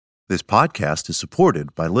This podcast is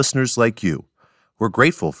supported by listeners like you. We're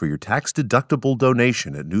grateful for your tax-deductible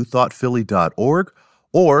donation at newthoughtphilly.org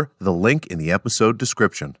or the link in the episode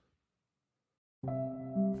description.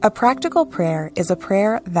 A practical prayer is a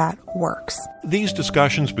prayer that works. These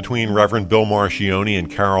discussions between Reverend Bill Marcioni and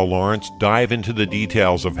Carol Lawrence dive into the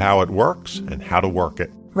details of how it works and how to work it.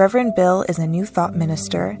 Reverend Bill is a New Thought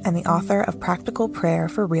minister and the author of Practical Prayer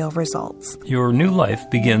for Real Results. Your new life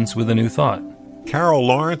begins with a new thought. Carol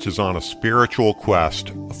Lawrence is on a spiritual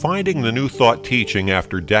quest, finding the New Thought teaching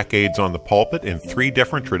after decades on the pulpit in 3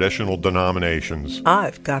 different traditional denominations.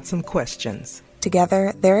 I've got some questions.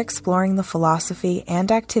 Together, they're exploring the philosophy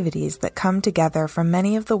and activities that come together from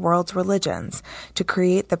many of the world's religions to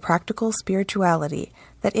create the practical spirituality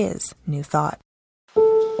that is New Thought.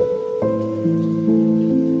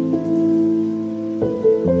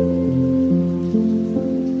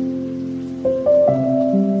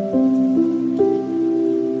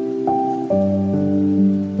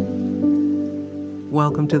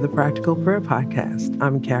 Welcome to the Practical Prayer Podcast.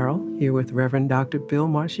 I'm Carol, here with Reverend Dr. Bill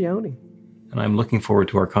Marcioni. And I'm looking forward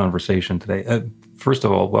to our conversation today. First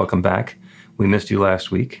of all, welcome back. We missed you last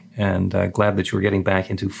week, and glad that you were getting back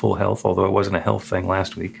into full health, although it wasn't a health thing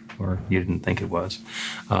last week, or you didn't think it was.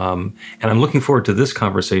 And I'm looking forward to this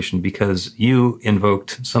conversation because you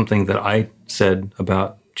invoked something that I said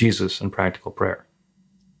about Jesus and practical prayer.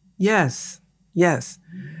 Yes.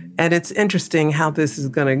 And it's interesting how this is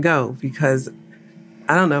going to go because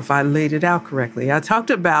I don't know if I laid it out correctly. I talked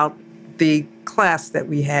about the class that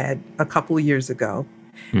we had a couple years ago,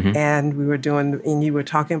 and you were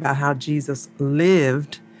talking about how Jesus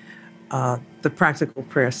lived. The practical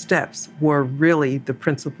prayer steps were really the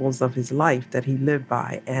principles of his life that he lived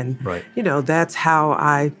by, and that's how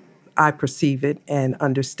I perceive it and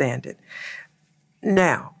understand it.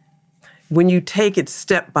 Now, when you take it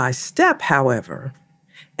step by step, however,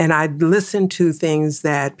 and I listen to things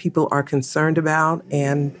that people are concerned about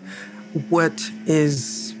and what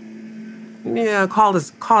is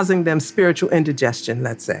causing them spiritual indigestion,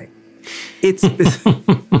 let's say. It's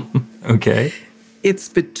Okay. It's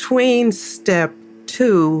between step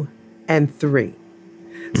 2 and 3.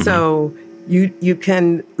 Mm-hmm. So you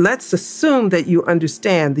can, let's assume that you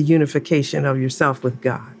understand the unification of yourself with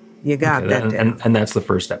God. You got that down. And that's the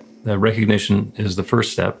first step. The recognition is the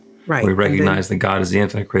first step. Right. We recognize that God is the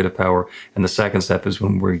infinite creative power. And the second step is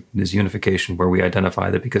is unification, where we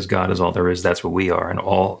identify that because God is all there is, that's what we are. And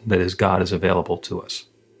all that is God is available to us.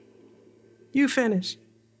 You finish.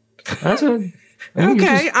 That's it.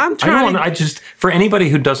 Okay, I'm trying. For anybody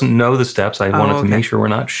who doesn't know the steps, I wanted to make sure we're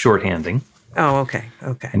not shorthanding. Oh, okay.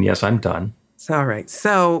 And yes, I'm done. It's all right.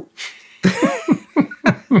 So,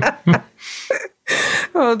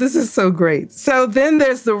 this is so great. So then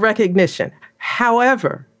there's the recognition.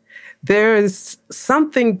 However, there is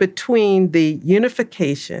something between the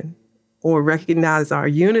unification or recognize our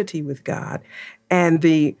unity with God and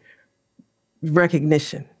the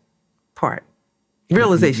recognition part.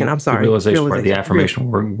 Realization, I'm sorry. The realization part, the affirmation.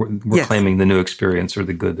 We're claiming the new experience or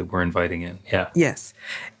the good that we're inviting in. Yeah. Yes.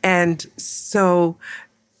 And so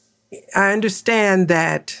I understand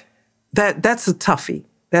that's a toughie.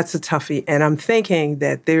 That's a toughie. And I'm thinking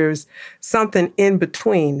that there's something in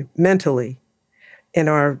between mentally in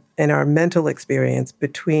our mental experience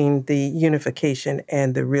between the unification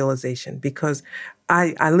and the realization. Because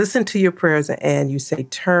I listen to your prayers and you say,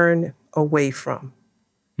 turn away from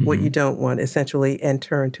what you don't want, essentially, and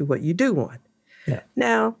turn to what you do want. Yeah.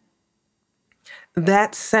 Now,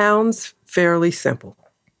 that sounds fairly simple,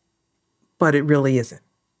 but it really isn't.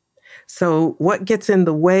 So what gets in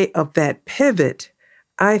the way of that pivot,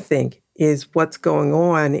 I think, is what's going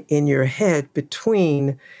on in your head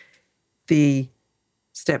between the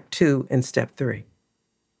step 2 and step 3.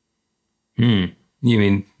 You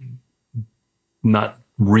mean not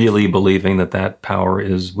really believing that power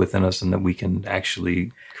is within us and that we can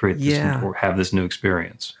actually create this or have this new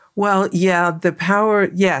experience? Well, yeah, the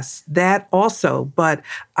power, yes, that also. But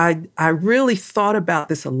I really thought about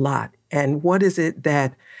this a lot. And what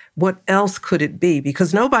else could it be?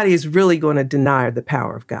 Because nobody is really going to deny the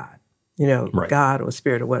power of God. Right. God or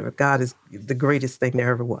spirit or whatever. God is the greatest thing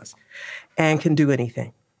there ever was and can do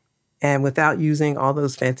anything. And without using all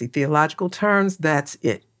those fancy theological terms, that's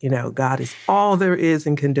it. God is all there is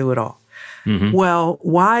and can do it all. Mm-hmm. Well,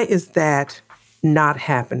 why is that not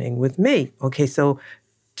happening with me? Okay, so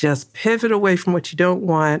just pivot away from what you don't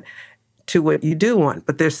want to what you do want.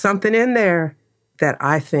 But there's something in there that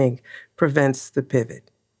I think prevents the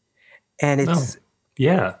pivot. And it's...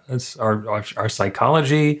 Yeah, it's our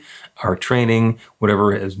psychology, our training,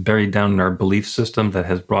 whatever is buried down in our belief system that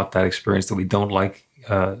has brought that experience that we don't like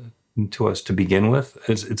to us to begin with,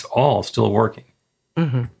 it's all still working.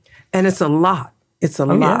 Mm-hmm. And it's a lot. It's a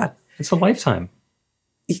lot. Yeah. It's a lifetime.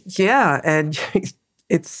 Yeah. And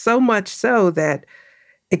it's so much so that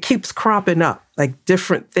it keeps cropping up, like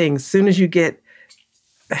different things. As soon as you get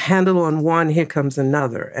a handle on one, here comes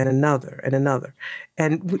another and another and another.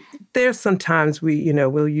 And there's sometimes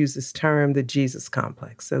we'll use this term, the Jesus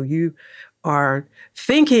complex. So you are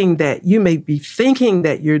thinking that you may be thinking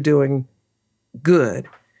that you're doing good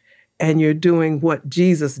and you're doing what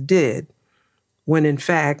Jesus did, when in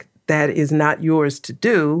fact that is not yours to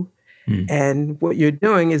do. And what you're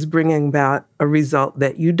doing is bringing about a result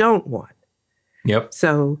that you don't want. Yep.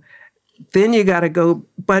 So then you got to go,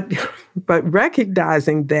 but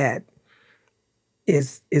recognizing that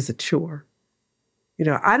is a chore.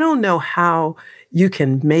 I don't know how you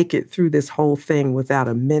can make it through this whole thing without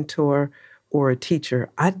a mentor or a teacher.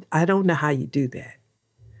 I don't know how you do that.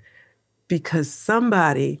 Because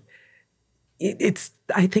somebody,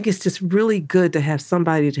 I think it's just really good to have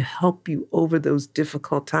somebody to help you over those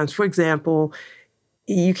difficult times. For example,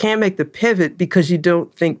 you can't make the pivot because you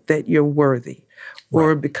don't think that you're worthy,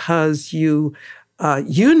 or because you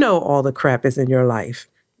know all the crap is in your life.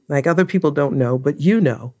 Like other people don't know, but you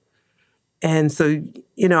know. And so,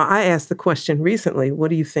 I asked the question recently, what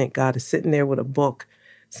do you think? God is sitting there with a book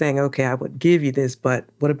saying, okay, I would give you this, but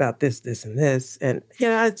what about this, this, and this? And,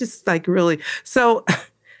 it's just like really. So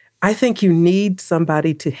I think you need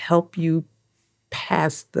somebody to help you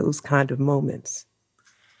pass those kind of moments.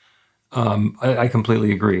 I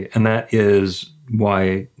completely agree. And that is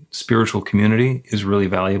why spiritual community is really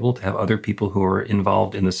valuable, to have other people who are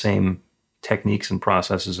involved in the same techniques and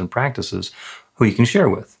processes and practices who you can share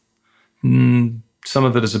with. Some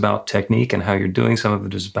of it is about technique and how you're doing. Some of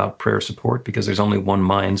it is about prayer support, because there's only one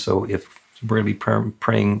mind. So if we're going to be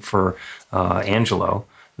praying for Angelo,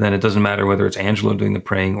 then it doesn't matter whether it's Angelo doing the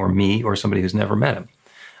praying or me or somebody who's never met him.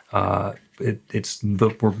 We're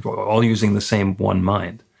all using the same one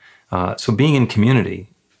mind. So being in community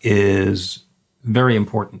is very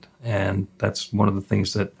important. And that's one of the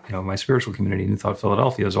things that my spiritual community, New Thought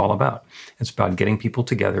Philadelphia, is all about. It's about getting people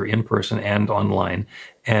together in person and online,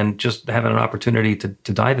 and just having an opportunity to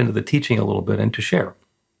dive into the teaching a little bit and to share.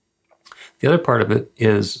 The other part of it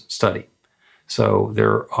is study. So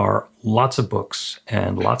there are lots of books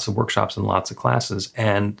and lots of workshops and lots of classes.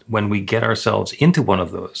 And when we get ourselves into one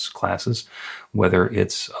of those classes, whether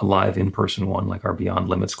it's a live in-person one like our Beyond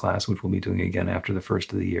Limits class, which we'll be doing again after the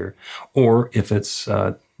first of the year, or if it's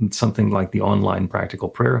something like the online practical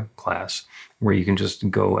prayer class, where you can just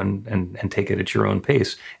go and take it at your own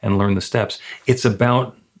pace and learn the steps. It's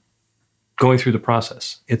about going through the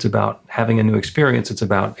process. It's about having a new experience. It's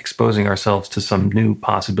about exposing ourselves to some new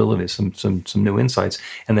possibilities, some new insights,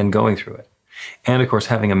 and then going through it. And of course,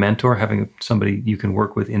 having a mentor, having somebody you can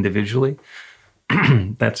work with individually,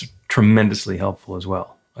 that's tremendously helpful as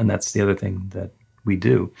well. And that's the other thing that we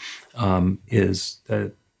do, is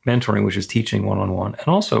mentoring, which is teaching one-on-one, and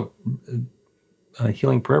also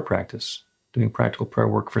healing prayer practice, doing practical prayer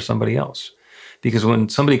work for somebody else. Because when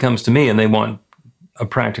somebody comes to me and they want a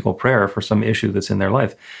practical prayer for some issue that's in their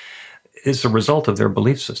life, it's a result of their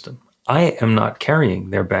belief system. I am not carrying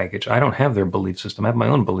their baggage. I don't have their belief system. I have my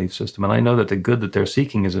own belief system. And I know that the good that they're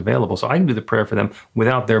seeking is available. So I can do the prayer for them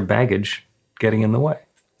without their baggage getting in the way.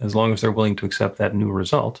 As long as they're willing to accept that new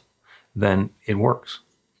result, then it works.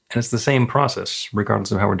 And it's the same process,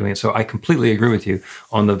 regardless of how we're doing it. So I completely agree with you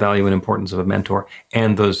on the value and importance of a mentor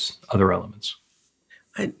and those other elements.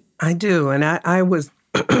 I do. And I was...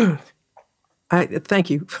 I thank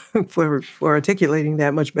you for articulating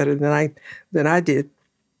that much better than I did.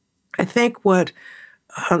 I think what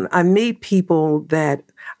I meet people that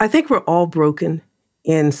I think we're all broken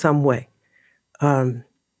in some way.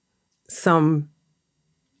 Some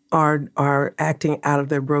are acting out of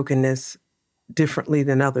their brokenness differently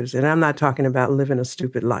than others, and I'm not talking about living a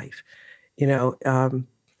stupid life.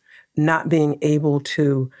 Not being able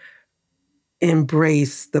to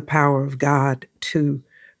embrace the power of God to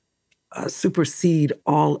supersede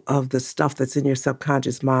all of the stuff that's in your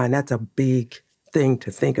subconscious mind. That's a big thing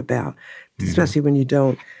to think about, especially when you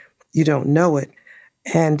don't know it.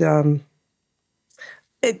 And the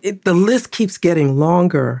list keeps getting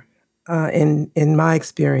longer in my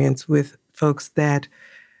experience with folks that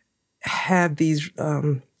have these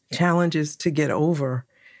challenges to get over.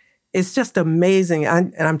 It's just amazing.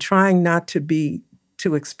 And I'm trying not to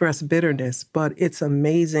express bitterness, but it's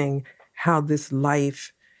amazing how this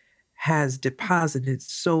life has deposited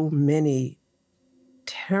so many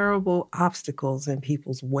terrible obstacles in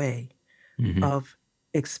people's way of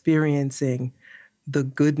experiencing the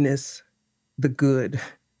goodness, the good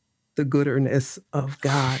the gooderness of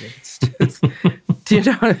God. It's just, do you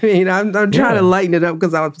know what I mean? I'm trying to lighten it up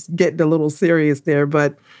because I was getting a little serious there,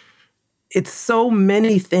 but it's so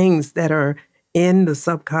many things that are in the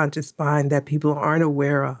subconscious mind that people aren't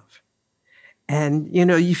aware of. And,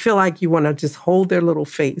 you feel like you want to just hold their little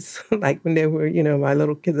face. Like when they were, my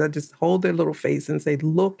little kids, I just hold their little face and say,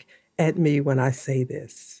 look at me when I say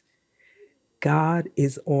this. God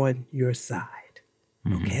is on your side.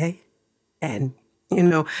 Okay? And,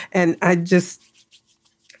 and I just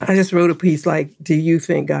wrote a piece like, do you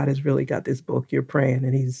think God has really got this book? You're praying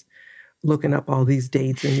and he's looking up all these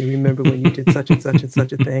dates and you remember when you did such and such and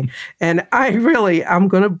such a thing. And I'm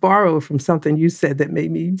going to borrow from something you said that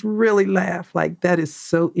made me really laugh. Like, that is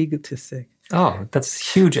so egotistic. Oh,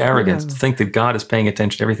 that's huge arrogance to think that God is paying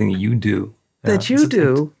attention to everything that you do. That you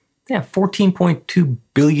do. 14.2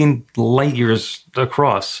 billion light years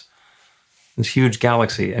across this huge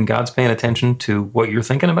galaxy. And God's paying attention to what you're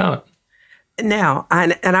thinking about. Now,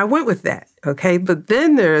 and I went with that, okay? But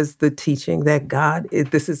then there's the teaching that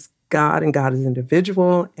this is God, and God is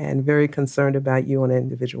individual and very concerned about you on an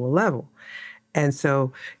individual level. And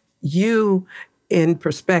so you, in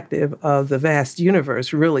perspective of the vast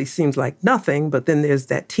universe, really seems like nothing, but then there's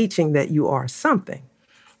that teaching that you are something.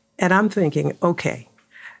 And I'm thinking, okay,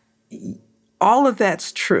 all of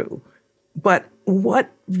that's true, but what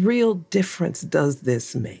real difference does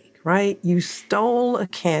this make, right? You stole a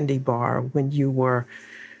candy bar when you were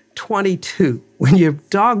 22, when you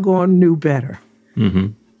doggone knew better.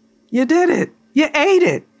 Mm-hmm. You did it. You ate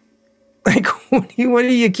it. Like,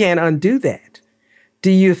 you can't undo that.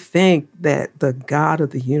 Do you think that the God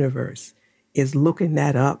of the universe is looking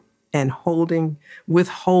that up and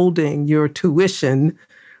withholding your tuition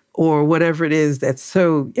or whatever it is that's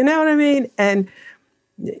so, you know what I mean? And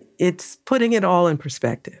it's putting it all in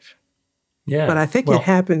perspective. Yeah. But I think it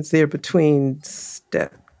happens there between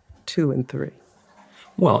step 2 and 3.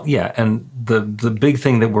 Well, yeah. And the big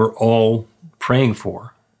thing that we're all praying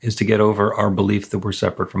for is to get over our belief that we're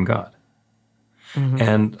separate from God. Mm-hmm.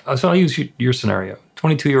 And so I'll use your scenario.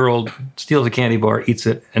 22-year-old steals a candy bar, eats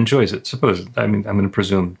it, enjoys it. I'm going to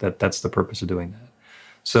presume that that's the purpose of doing that.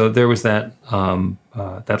 So there was that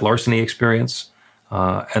larceny experience,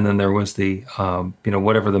 and then there was the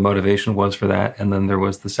whatever the motivation was for that, and then there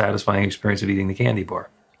was the satisfying experience of eating the candy bar.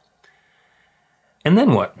 And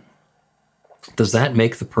then what? Does that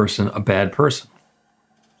make the person a bad person?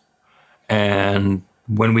 And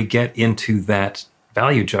when we get into that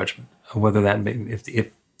value judgment, whether that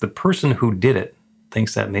if the person who did it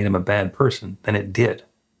thinks that made him a bad person, then it did.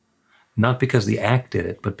 Not because the act did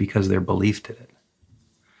it, but because their belief did it.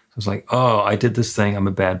 So it's like, oh, I did this thing, I'm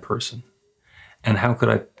a bad person. And how could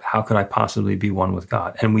I possibly be one with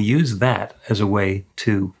God? And we use that as a way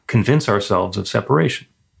to convince ourselves of separation.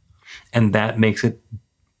 And that makes it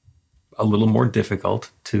a little more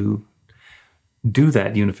difficult to do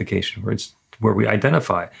that unification, where we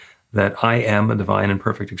identify that I am a divine and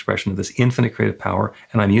perfect expression of this infinite creative power,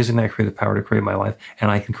 and I'm using that creative power to create my life, and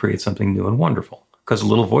I can create something new and wonderful. Because a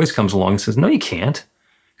little voice comes along and says, no, you can't,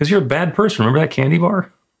 because you're a bad person. Remember that candy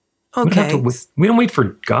bar? Okay. We don't wait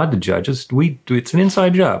for God to judge us. It's an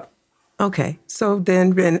inside job. Okay. So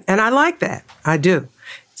then, and I like that. I do.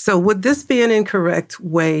 So would this be an incorrect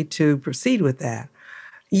way to proceed with that?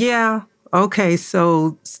 Yeah. Okay.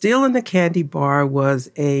 So stealing the candy bar was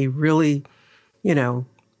a really,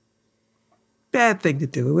 bad thing to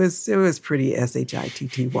do. It was pretty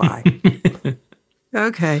SHITTY.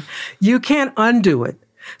 Okay. You can't undo it.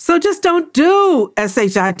 So just don't do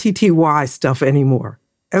SHITTY stuff anymore.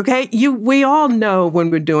 Okay? We all know when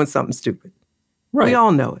we're doing something stupid. Right. We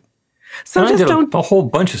all know it. So just don't a whole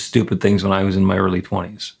bunch of stupid things when I was in my early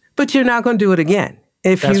 20s. But you're not going to do it again.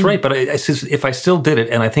 That's right. But if I still did it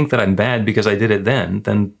and I think that I'm bad because I did it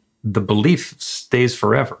then the belief stays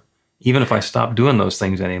forever, even if I stop doing those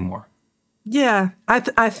things anymore. Yeah,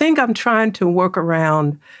 I think I'm trying to work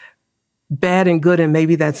around bad and good, and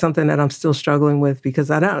maybe that's something that I'm still struggling with because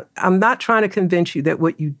I'm not trying to convince you that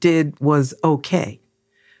what you did was okay.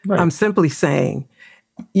 Right. I'm simply saying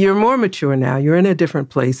you're more mature now. You're in a different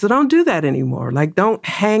place, so don't do that anymore. Like, don't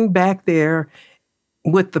hang back there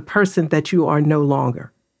with the person that you are no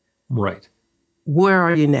longer. Right. Where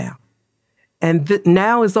are you now? And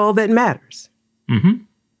now is all that matters. Mm-hmm.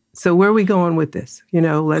 So where are we going with this?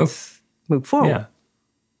 Let's move forward.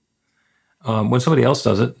 Yeah. When somebody else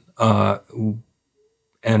does it,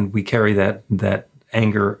 and we carry that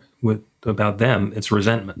anger about them, it's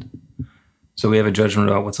resentment. So we have a judgment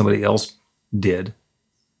about what somebody else did,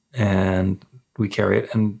 and we carry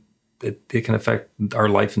it, and it can affect our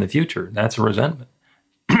life in the future. That's a resentment.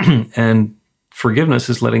 And forgiveness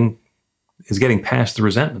is letting is getting past the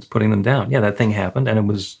resentments, putting them down. Yeah, that thing happened,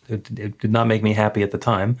 and it did not make me happy at the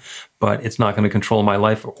time, but it's not going to control my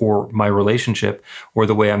life or my relationship or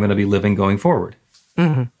the way I'm going to be living going forward.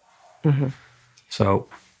 Mm-hmm. Mm-hmm. So,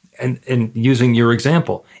 and using your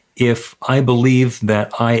example, if I believe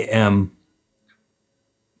that I am,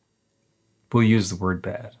 we'll use the word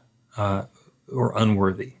bad, or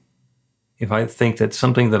unworthy. If I think that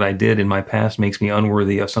something that I did in my past makes me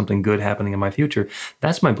unworthy of something good happening in my future,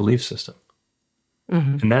 that's my belief system.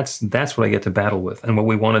 Mm-hmm. And that's what I get to battle with. And what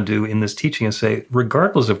we want to do in this teaching is say,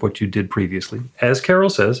 regardless of what you did previously, as Carol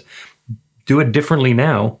says, do it differently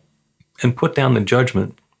now and put down the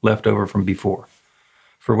judgment left over from before.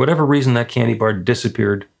 For whatever reason, that candy bar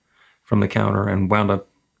disappeared from the counter and wound up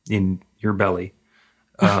in your belly.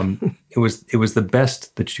 It was the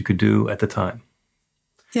best that you could do at the time.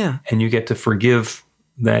 Yeah. And you get to forgive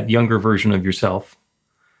that younger version of yourself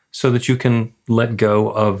so that you can let go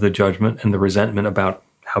of the judgment and the resentment about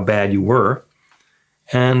how bad you were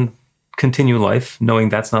and continue life knowing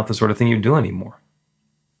that's not the sort of thing you do anymore.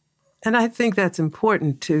 And I think that's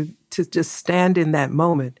important to just stand in that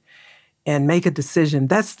moment and make a decision.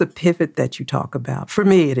 That's the pivot that you talk about. For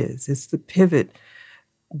me, it is. It's the pivot.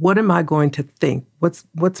 What am I going to think?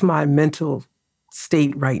 What's my mental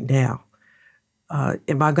state right now?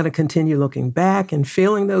 Am I going to continue looking back and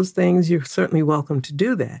feeling those things? You're certainly welcome to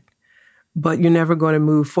do that. But you're never going to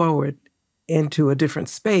move forward into a different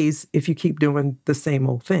space if you keep doing the same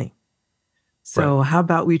old thing. So How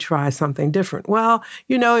about we try something different? Well,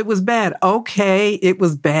 it was bad. Okay, it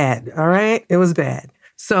was bad. All right? It was bad.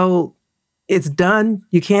 So it's done.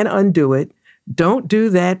 You can't undo it. Don't do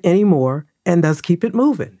that anymore. And thus keep it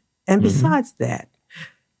moving. And besides that,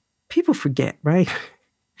 people forget, right?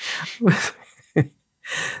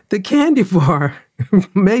 The candy bar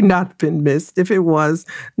may not have been missed. If it was,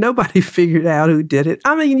 nobody figured out who did it.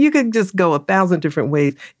 I mean, you could just go 1,000 different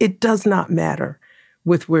ways. It does not matter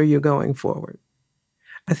with where you're going forward.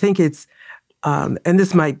 I think it's, and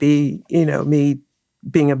this might be, me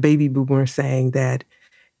being a baby boomer saying that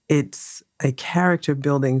it's a character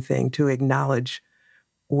building thing to acknowledge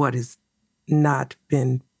what has not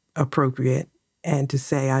been appropriate and to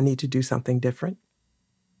say, I need to do something different.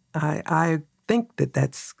 I think that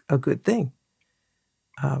that's a good thing.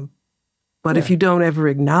 But if you don't ever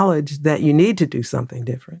acknowledge that you need to do something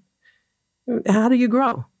different, how do you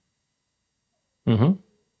grow? Mm-hmm.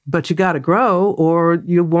 But you got to grow or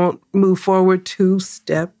you won't move forward to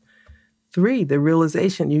step 3, the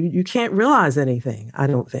realization. You can't realize anything, I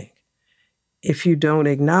don't think, if you don't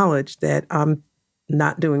acknowledge that I'm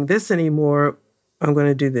not doing this anymore, I'm going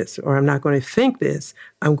to do this, or I'm not going to think this,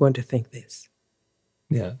 I'm going to think this.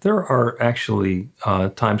 Yeah, there are actually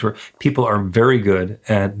times where people are very good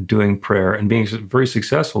at doing prayer and being very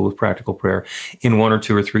successful with practical prayer in 1 or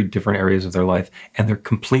 2 or 3 different areas of their life, and they're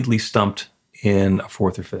completely stumped in a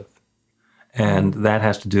 4th or 5th. And that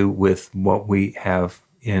has to do with what we have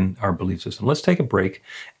in our belief system. Let's take a break,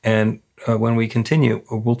 and when we continue,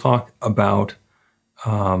 we'll talk about,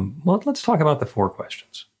 let's talk about the 4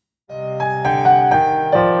 questions.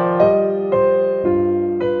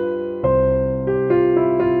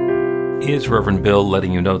 It's Reverend Bill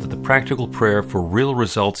letting you know that the Practical Prayer for Real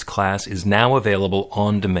Results class is now available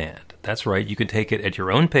on demand. That's right, you can take it at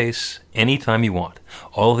your own pace, anytime you want.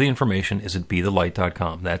 All of the information is at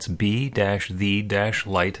bethelight.com. That's b-the-light.com.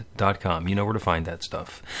 You know where to find that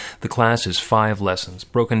stuff. The class is 5 lessons,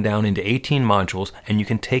 broken down into 18 modules, and you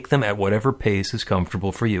can take them at whatever pace is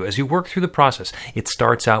comfortable for you. As you work through the process, it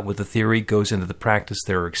starts out with the theory, goes into the practice,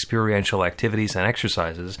 there are experiential activities and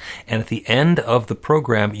exercises, and at the end of the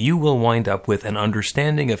program, you will wind up with an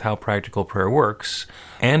understanding of how practical prayer works,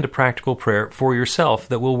 and a practical prayer for yourself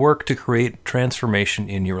that will work to create transformation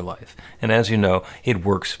in your life. And as you know, it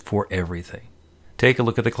works for everything. Take a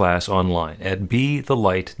look at the class online at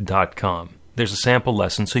bethelight.com. There's a sample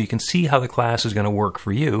lesson so you can see how the class is going to work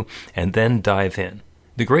for you and then dive in.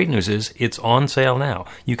 The great news is it's on sale now.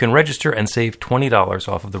 You can register and save $20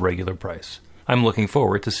 off of the regular price. I'm looking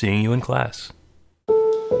forward to seeing you in class.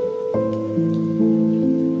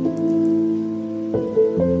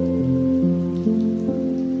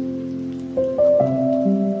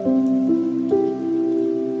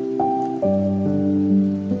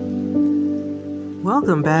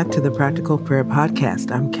 Welcome back to the Practical Prayer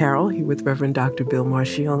Podcast. I'm Carol, here with Reverend Dr. Bill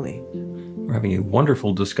Marcioni. We're having a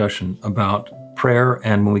wonderful discussion about prayer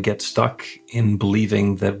and when we get stuck in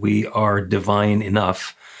believing that we are divine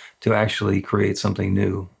enough to actually create something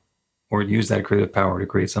new or use that creative power to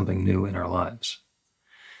create something new in our lives.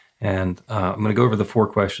 And I'm going to go over the 4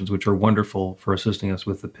 questions, which are wonderful for assisting us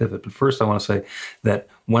with the pivot. But first, I want to say that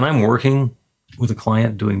when I'm working with a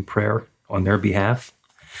client doing prayer, on their behalf,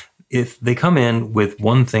 if they come in with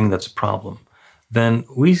one thing that's a problem, then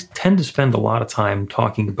we tend to spend a lot of time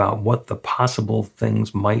talking about what the possible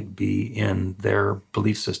things might be in their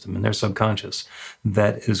belief system, in their subconscious,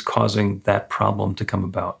 that is causing that problem to come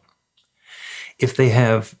about. If they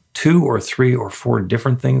have 2 or 3 or 4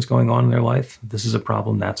 different things going on in their life, this is a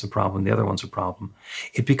problem, that's a problem, the other one's a problem,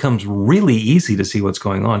 it becomes really easy to see what's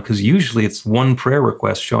going on, because usually it's one prayer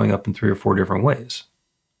request showing up in 3 or 4 different ways.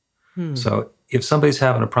 So if somebody's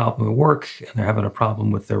having a problem at work and they're having a problem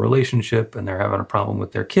with their relationship and they're having a problem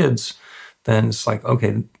with their kids, then it's like,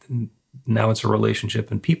 okay, now it's a relationship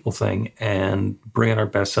and people thing, and bringing our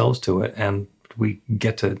best selves to it, and we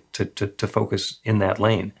get to focus in that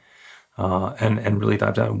lane. And really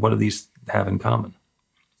dive down. What do these have in common?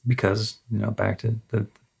 Because, back to the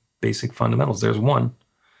basic fundamentals, there's one.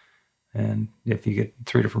 And if you get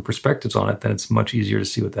 3 different perspectives on it, then it's much easier to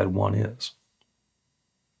see what that one is.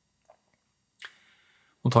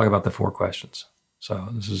 We'll talk about the 4 questions. So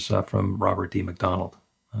this is from Robert D. McDonald,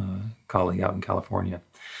 colleague out in California.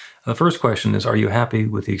 The first question is, are you happy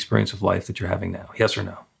with the experience of life that you're having now? Yes or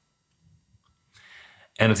no?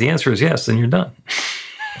 And if the answer is yes, then you're done.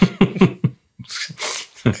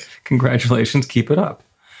 Congratulations, keep it up.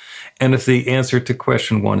 And if the answer to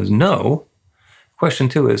question 1 is no, question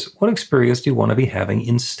 2 is, what experience do you want to be having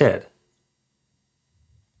instead?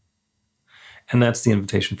 And that's the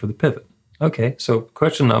invitation for the pivot. Okay, so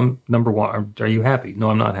question number 1, are you happy? No,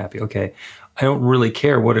 I'm not happy. Okay, I don't really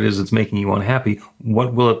care what it is that's making you unhappy.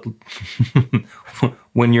 What will it,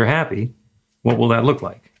 when you're happy, what will that look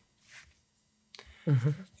like?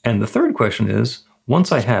 Mm-hmm. And the third question is,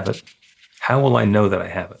 once I have it, how will I know that I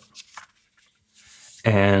have it?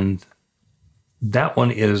 And that one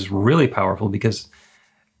is really powerful, because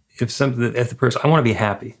if the person, I want to be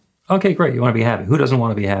happy. Okay, great, you want to be happy. Who doesn't want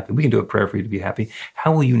to be happy? We can do a prayer for you to be happy.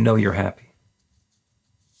 How will you know you're happy?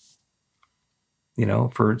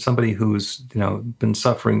 For somebody who's, been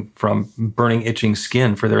suffering from burning, itching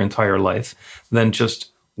skin for their entire life, then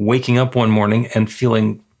just waking up one morning and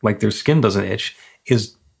feeling like their skin doesn't itch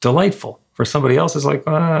is delightful. For somebody else, it's like,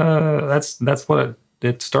 that's what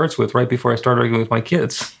it starts with right before I start arguing with my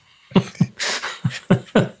kids.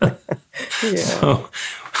 So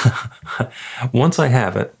once I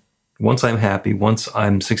have it, once I'm happy, once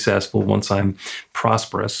I'm successful, once I'm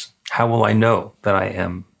prosperous, how will I know that I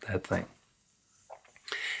am that thing?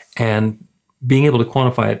 And being able to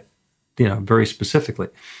quantify it, very specifically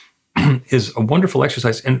is a wonderful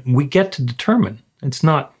exercise. And we get to determine, it's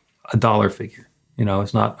not a dollar figure.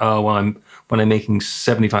 It's not, when I'm making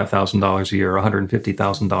 $75,000 a year, or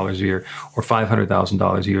 $150,000 a year, or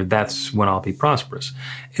 $500,000 a year, that's when I'll be prosperous.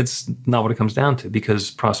 It's not what it comes down to,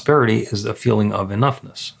 because prosperity is a feeling of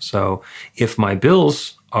enoughness. So if my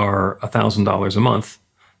bills are $1,000 a month,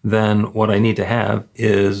 then what I need to have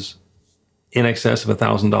is in excess of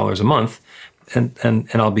 $1,000 a month, and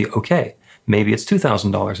I'll be okay. Maybe it's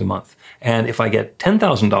 $2,000 a month. And if I get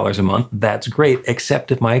 $10,000 a month, that's great,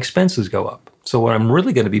 except if my expenses go up. So what I'm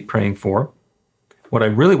really going to be praying for, what I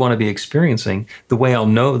really want to be experiencing, the way I'll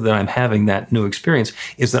know that I'm having that new experience,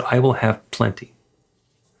 is that I will have plenty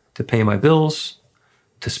to pay my bills,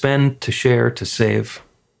 to spend, to share, to save,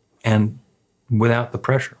 and without the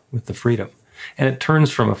pressure, with the freedom. And it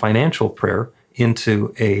turns from a financial prayer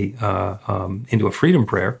into a freedom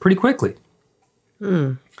prayer pretty quickly.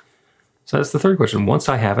 So that's the third question. Once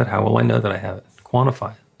I have it, how will I know that I have it?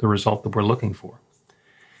 Quantify the result that we're looking for.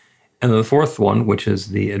 And then the fourth one, which is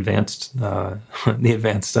the advanced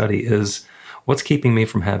study, is what's keeping me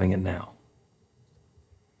from having it now?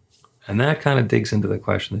 And that kind of digs into the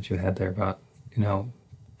question that you had there about,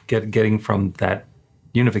 getting from that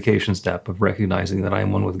unification step of recognizing that I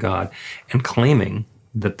am one with God and claiming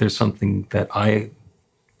that there's something that I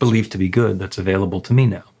believe to be good that's available to me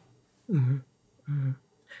now. Mm-hmm. Mm-hmm.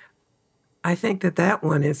 I think that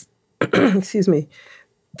one is, excuse me,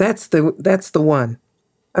 that's the one.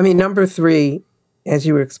 I mean, number 3, as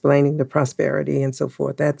you were explaining, the prosperity and so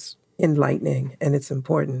forth, that's enlightening and it's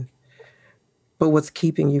important. But what's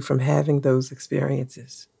keeping you from having those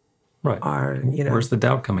experiences? Right. Where's the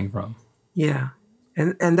doubt coming from? Yeah.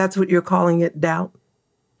 And that's what you're calling it, doubt?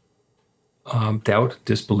 Doubt,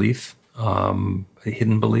 disbelief,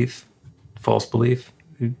 hidden belief, false belief.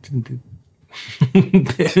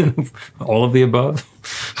 All of the above.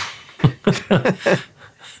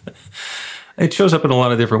 It shows up in a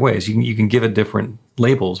lot of different ways. You can give it different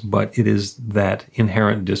labels, but it is that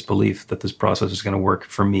inherent disbelief that this process is going to work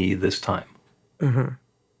for me this time.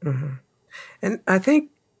 Mm-hmm. Mm-hmm. And I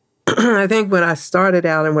think when I started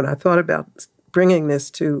out and when I thought about bringing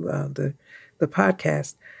this to the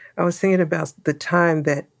podcast, I was thinking about the time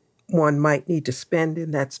that one might need to spend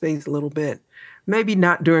in that space a little bit. Maybe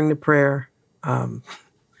not during the prayer,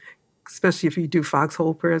 especially if you do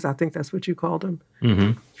foxhole prayers. I think that's what you called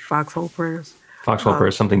them, foxhole prayers. Foxhole prayer,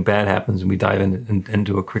 something bad happens and we dive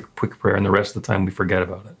into a quick prayer, and the rest of the time we forget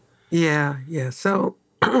about it. Yeah. So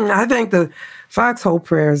I think the foxhole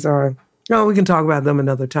prayers are, we can talk about them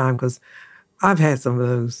another time because I've had some of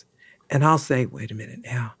those. And I'll say, wait a minute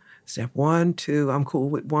now. Step 1, 2, I'm cool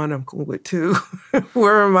with 1, I'm cool with 2.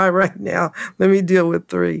 Where am I right now? Let me deal with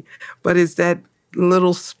 3. But it's that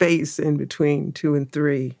little space in between 2 and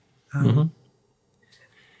 3. And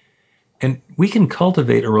we can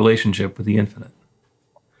cultivate a relationship with the infinite.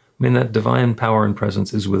 I mean, that divine power and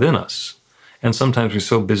presence is within us. And sometimes we're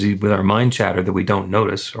so busy with our mind chatter that we don't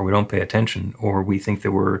notice, or we don't pay attention, or we think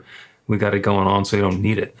that we got it going on so we don't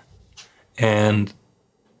need it. And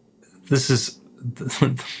this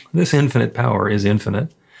infinite power is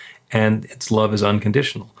infinite, and its love is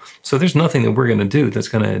unconditional. So there's nothing that we're going to do that's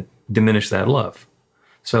going to diminish that love.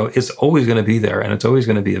 So it's always going to be there, and it's always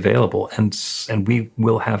going to be available, and we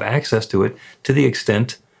will have access to it to the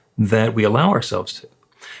extent that we allow ourselves to.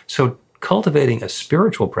 So cultivating a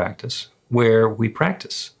spiritual practice where we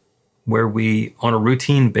practice, where we, on a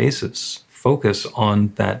routine basis, focus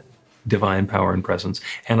on that divine power and presence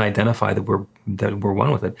and identify that we're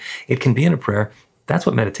one with it. It can be in a prayer. That's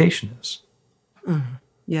what meditation is.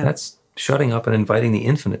 Yeah. That's shutting up and inviting the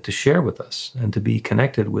infinite to share with us and to be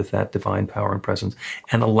connected with that divine power and presence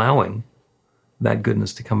and allowing that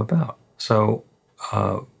goodness to come about. So,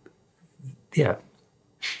 yeah.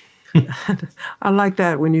 I like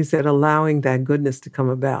that when you said allowing that goodness to come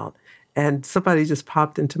about. And somebody just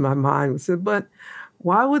popped into my mind and said, but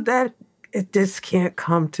why would that, it just can't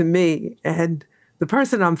come to me? And the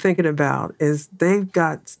person I'm thinking about is they've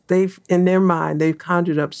in their mind, they've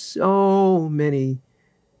conjured up so many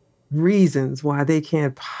reasons why they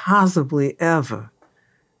can't possibly ever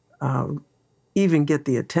even get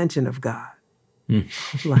the attention of God.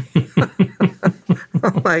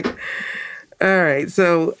 Like, all right,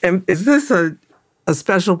 so is this a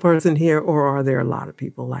special person here, or are there a lot of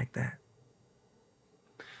people like that?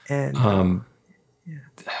 And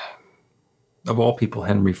of all people,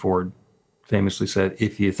 Henry Ford famously said,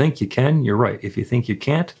 if you think you can, you're right. If you think you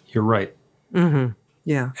can't, you're right.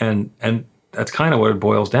 Yeah. And that's kind of what it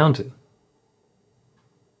boils down to.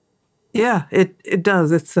 Yeah, it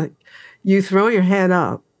does. It's like you throw your hand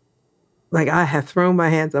up. Like I have thrown my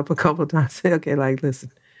hands up a couple of times. Say, okay, like,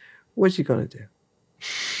 listen, what you gonna do?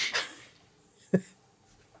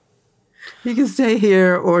 You can stay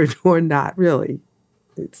here or not, really.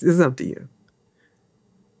 It's up to you.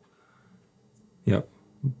 Yep.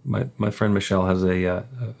 My friend Michelle has a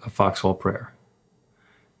foxhole prayer.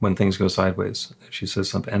 When things go sideways, she says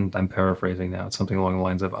something, and I'm paraphrasing now. It's something along the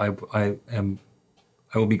lines of, I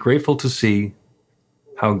will be grateful to see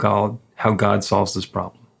how God solves this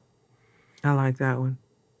problem. I like that one.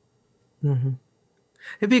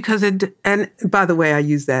 Because and by the way, I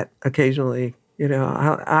use that occasionally. You know,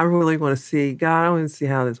 I really want to see God. I want to see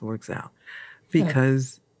how this works out,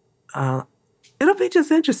 because it'll be just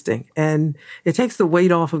interesting, and it takes the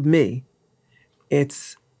weight off of me.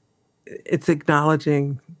 It's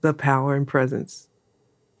acknowledging the power and presence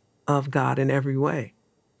of God in every way.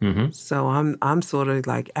 So I'm sort of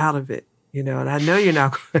like out of it, you know, and I know you're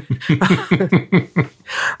not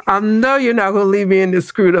going to leave me in this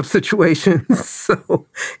screwed up situation. So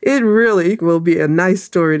it really will be a nice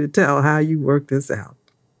story to tell how you work this out.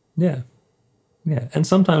 Yeah. And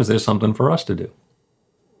sometimes there's something for us to do.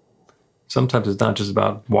 Sometimes it's not just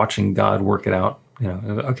about watching God work it out. You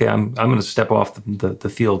know, okay, I'm going to step off the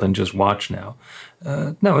field and just watch now.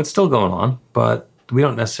 No, it's still going on, but we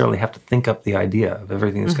don't necessarily have to think up the idea of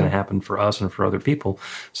everything that's going to happen for us and for other people.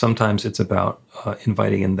 Sometimes it's about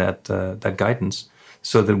inviting in that guidance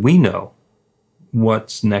so that we know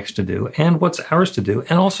what's next to do and what's ours to do,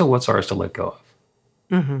 and also what's ours to let go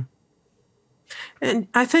of. And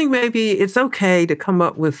I think maybe it's okay to come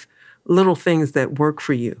up with little things that work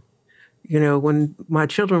for you. You know, when my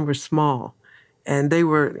children were small, and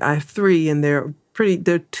I have 3, and they're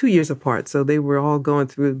 2 years apart, so they were all going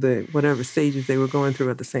through the whatever stages they were going through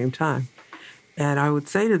at the same time. And I would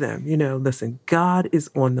say to them, you know, listen, God is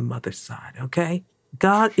on the mother's side, okay?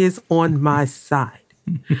 God is on my side.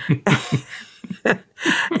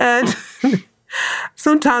 And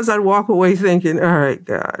sometimes I'd walk away thinking, all right,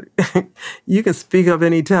 God, you can speak up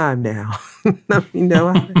any time now. Let me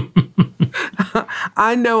know.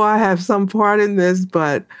 I know I have some part in this,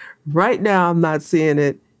 but right now I'm not seeing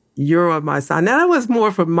it. You're on my side. Now, that was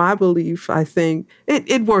more from my belief. I think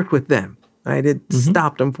it worked with them, right? It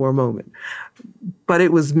stopped them for a moment. But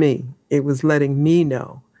it was me. It was letting me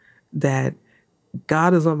know that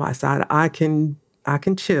God is on my side. I can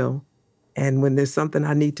chill. And when there's something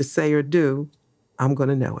I need to say or do, I'm going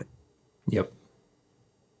to know it. Yep.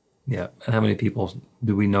 Yeah. And how many people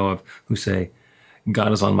do we know of who say,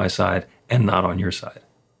 God is on my side and not on your side?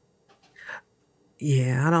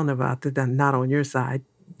 Yeah, I don't know about that. Not on your side.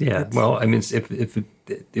 Yeah. Well, I mean,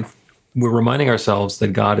 if we're reminding ourselves that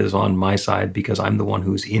God is on my side because I'm the one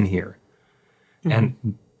who's in here, and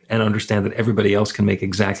understand that everybody else can make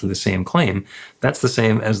exactly the same claim, that's the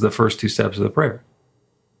same as the first two steps of the prayer.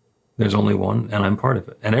 There's only one, and I'm part of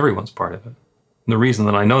it, and everyone's part of it. And the reason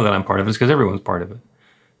that I know that I'm part of it is because everyone's part of it.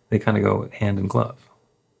 They kind of go hand in glove.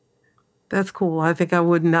 That's cool. I think I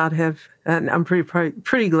would not have, and I'm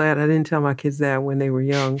pretty glad I didn't tell my kids that when they were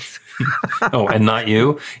young. Oh, and not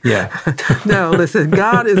you? Yeah. No, listen,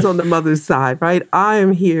 God is on the mother's side, right? I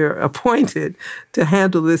am here appointed to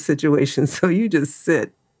handle this situation. So you just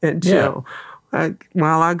sit and chill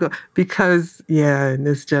while I go. Because, in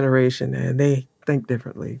this generation, and they think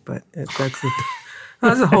differently, but that's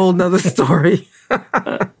a whole nother story.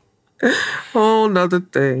 Whole nother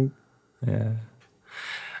thing. Yeah.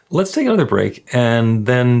 Let's take another break and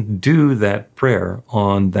then do that prayer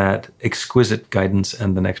on that exquisite guidance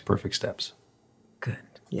and the next perfect steps. Good.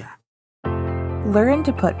 Yeah. Learn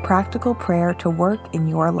to put practical prayer to work in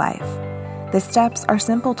your life. The steps are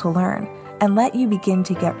simple to learn and let you begin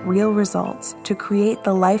to get real results to create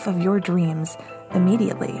the life of your dreams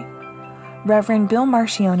immediately. Reverend Bill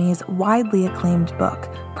Marcioni's widely acclaimed book,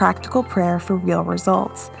 Practical Prayer for Real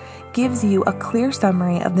Results, gives you a clear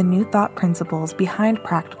summary of the New Thought principles behind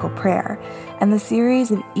practical prayer and the series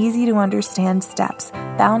of easy-to-understand steps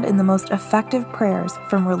found in the most effective prayers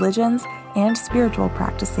from religions and spiritual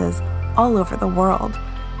practices all over the world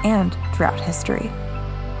and throughout history.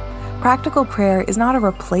 Practical prayer is not a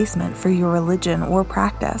replacement for your religion or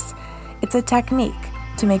practice. It's a technique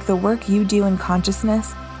to make the work you do in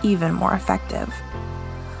consciousness even more effective.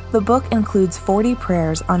 The book includes 40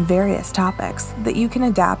 prayers on various topics that you can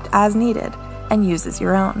adapt as needed and use as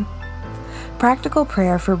your own. Practical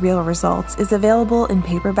Prayer for Real Results is available in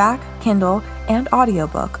paperback, Kindle, and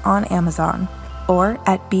audiobook on Amazon or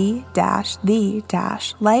at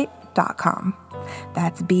b-the-light.com.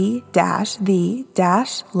 That's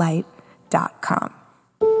b-the-light.com.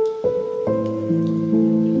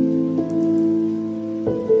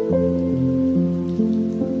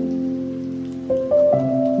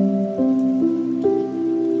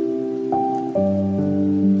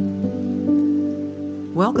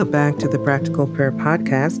 Welcome back to the Practical Prayer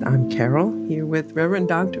Podcast. I'm Carol, here with Reverend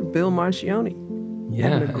Dr. Bill Marcioni. Yeah.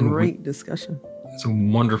 Having a great discussion. It's a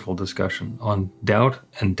wonderful discussion on doubt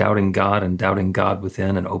and doubting God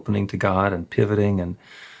within and opening to God and pivoting and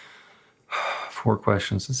 4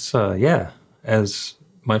 questions. It's, as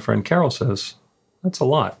my friend Carol says, that's a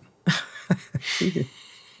lot.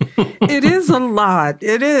 It is a lot.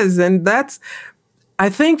 It is. And I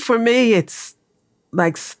think for me, it's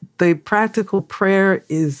like the practical prayer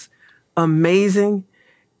is amazing.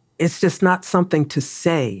 It's just not something to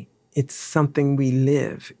say. It's something we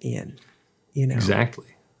live in, Exactly.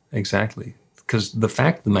 Because the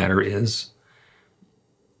fact of the matter is,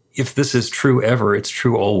 if this is true ever, it's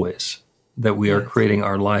true always, that we are creating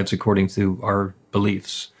our lives according to our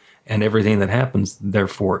beliefs. And everything that happens,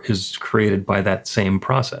 therefore, is created by that same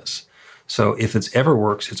process. So if it's ever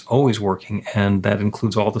works, it's always working, and that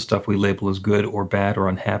includes all the stuff we label as good or bad or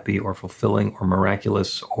unhappy or fulfilling or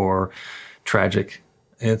miraculous or tragic.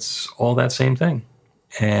 It's all that same thing.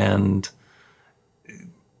 And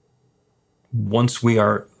once we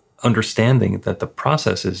are understanding that the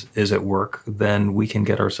process is at work, then we can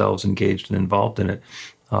get ourselves engaged and involved in it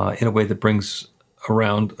in a way that brings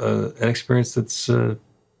around an experience that's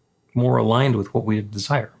more aligned with what we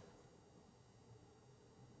desire.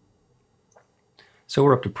 So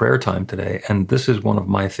we're up to prayer time today, and this is one of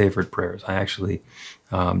my favorite prayers. I actually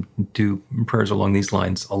do prayers along these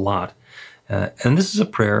lines a lot. And this is a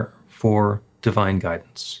prayer for divine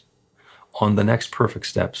guidance on the next perfect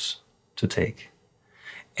steps to take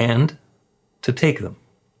and to take them.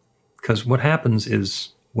 Because what happens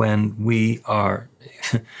is when we are,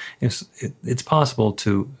 it's possible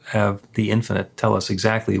to have the infinite tell us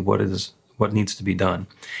exactly what needs to be done,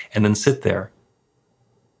 and then sit there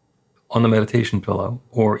on the meditation pillow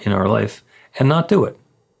or in our life and not do it.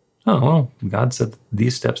 Oh, well, God said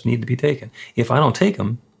these steps need to be taken. If I don't take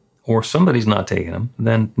them, or somebody's not taking them,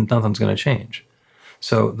 then nothing's going to change.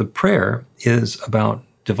 So the prayer is about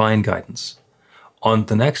divine guidance on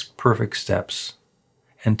the next perfect steps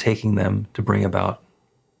and taking them to bring about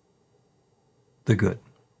the good.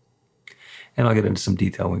 And I'll get into some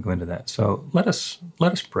detail when we go into that. So let us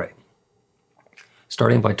pray.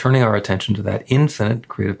 starting by turning our attention to that infinite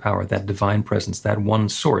creative power, that divine presence, that one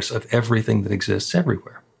source of everything that exists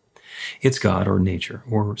everywhere. It's God or nature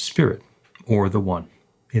or spirit or the one.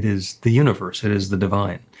 It is the universe. It is the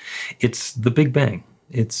divine. It's the Big Bang.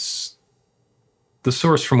 It's the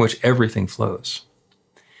source from which everything flows.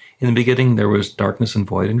 In the beginning, there was darkness and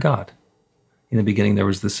void and God. In the beginning, there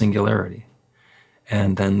was the singularity.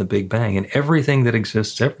 And then the Big Bang. And everything that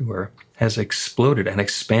exists everywhere has exploded and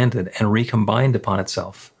expanded and recombined upon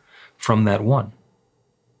itself from that one.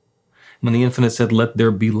 When the infinite said, "Let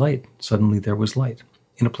there be light," suddenly there was light.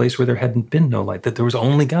 In a place where there hadn't been no light, that there was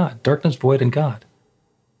only God, darkness, void, and God.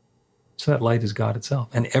 So that light is God itself.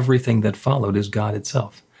 And everything that followed is God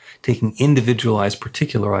itself, taking individualized,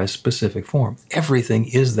 particularized, specific form. Everything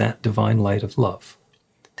is that divine light of love,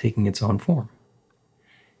 taking its own form.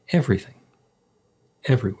 Everything.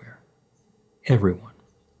 Everywhere. Everyone.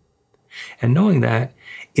 And knowing that,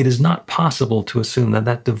 it is not possible to assume that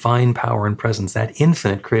that divine power and presence, that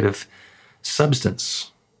infinite creative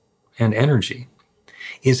substance and energy,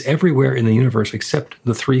 is everywhere in the universe except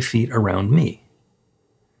the 3 feet around me.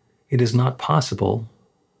 It is not possible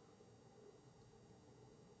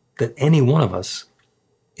that any one of us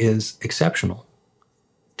is exceptional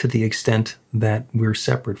to the extent that we're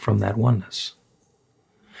separate from that oneness.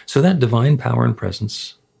 So that divine power and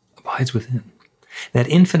presence abides within. That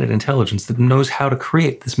infinite intelligence that knows how to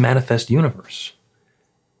create this manifest universe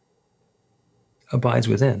abides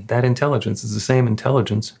within. That intelligence is the same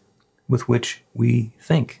intelligence with which we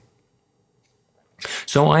think.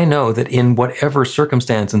 So I know that in whatever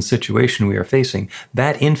circumstance and situation we are facing,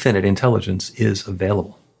 that infinite intelligence is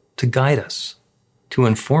available to guide us, to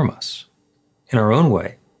inform us in our own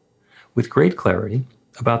way, with great clarity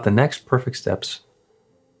about the next perfect steps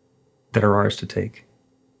that are ours to take,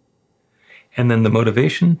 and then the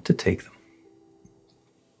motivation to take them.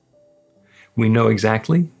 We know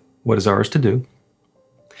exactly what is ours to do.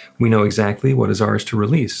 We know exactly what is ours to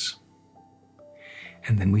release.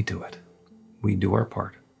 And then we do it. We do our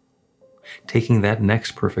part, taking that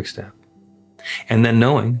next perfect step. And then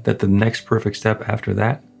knowing that the next perfect step after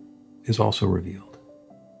that is also revealed.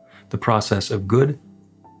 The process of good,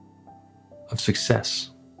 of success,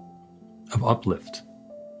 of uplift,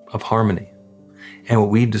 of harmony, and what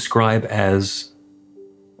we describe as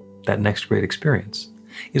that next great experience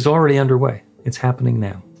is already underway. It's happening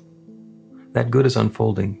now. That good is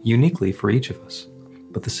unfolding uniquely for each of us,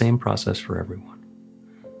 but the same process for everyone.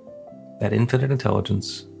 That infinite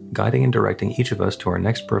intelligence guiding and directing each of us to our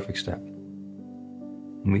next perfect step.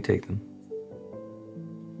 And we take them.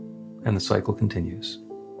 And the cycle continues.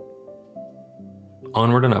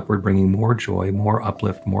 Onward and upward, bringing more joy, more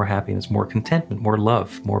uplift, more happiness, more contentment, more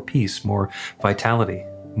love, more peace, more vitality,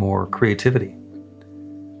 more creativity,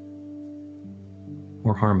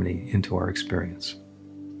 more harmony into our experience.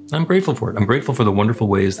 I'm grateful for it. I'm grateful for the wonderful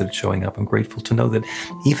ways that it's showing up. I'm grateful to know that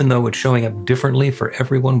even though it's showing up differently for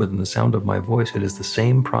everyone within the sound of my voice, it is the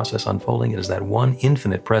same process unfolding. It is that one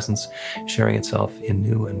infinite presence sharing itself in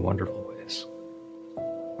new and wonderful ways.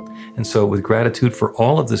 And so with gratitude for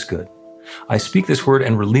all of this good, I speak this word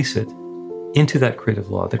and release it into that creative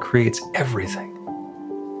law that creates everything.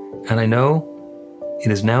 And I know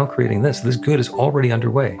it is now creating this. This good is already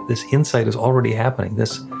underway. This insight is already happening.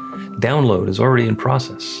 This download is already in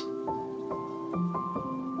process.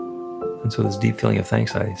 And so this deep feeling of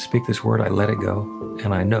thanks, I speak this word, I let it go,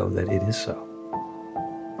 and I know that it is so.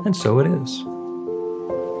 And so it is.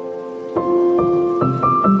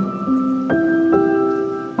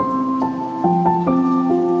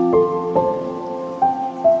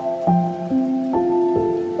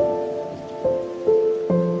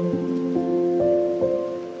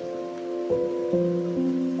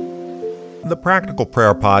 The Practical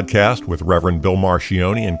Prayer Podcast with Reverend Bill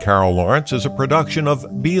Marcioni and Carol Lawrence is a production of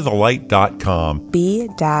BeTheLight.com.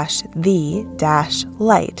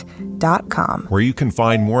 be-the-light.com, where you can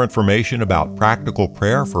find more information about practical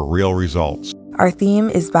prayer for real results. Our theme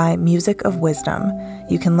is by Music of Wisdom.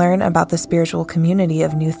 You can learn about the spiritual community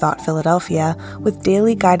of New Thought Philadelphia with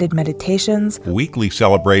daily guided meditations, Weekly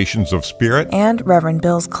celebrations of spirit, and Reverend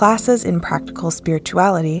Bill's classes in practical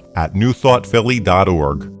spirituality at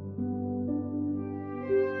newthoughtphilly.org.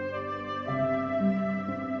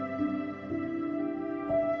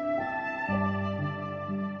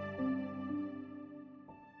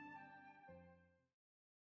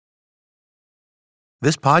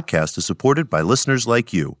 This podcast is supported by listeners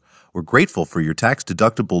like you. We're grateful for your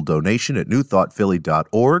tax-deductible donation at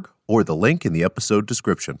newthoughtphilly.org or the link in the episode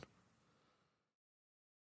description.